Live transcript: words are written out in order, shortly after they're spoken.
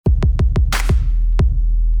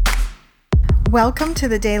Welcome to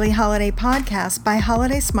the Daily Holiday Podcast by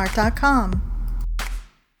HolidaySmart.com.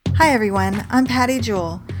 Hi everyone, I'm Patty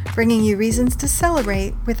Jewell, bringing you reasons to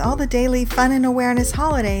celebrate with all the daily fun and awareness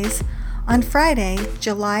holidays on Friday,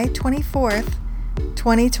 July 24th,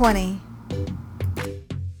 2020.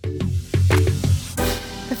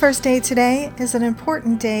 The first day today is an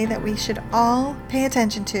important day that we should all pay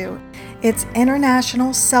attention to. It's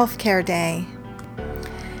International Self-Care Day.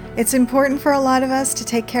 It's important for a lot of us to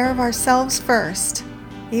take care of ourselves first,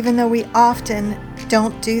 even though we often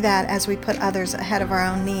don't do that as we put others ahead of our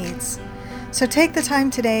own needs. So take the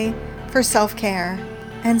time today for self-care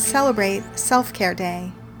and celebrate Self-Care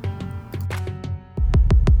Day.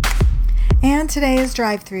 And today is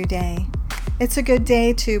drive-through day. It's a good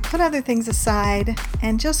day to put other things aside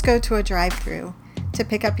and just go to a drive-through to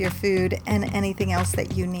pick up your food and anything else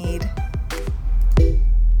that you need.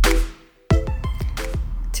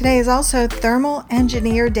 Today is also Thermal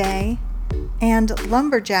Engineer Day and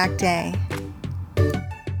Lumberjack Day.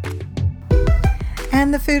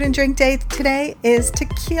 And the food and drink day today is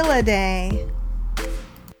Tequila Day.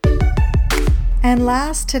 And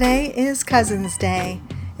last, today is Cousins Day.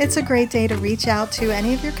 It's a great day to reach out to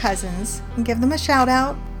any of your cousins and give them a shout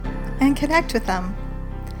out and connect with them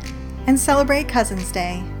and celebrate Cousins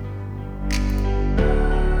Day.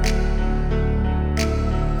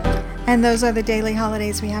 And those are the daily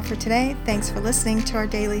holidays we have for today. Thanks for listening to our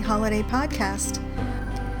daily holiday podcast.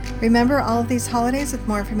 Remember, all of these holidays with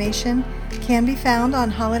more information can be found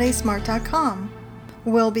on HolidaySmart.com.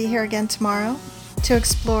 We'll be here again tomorrow to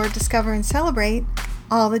explore, discover, and celebrate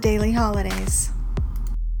all the daily holidays.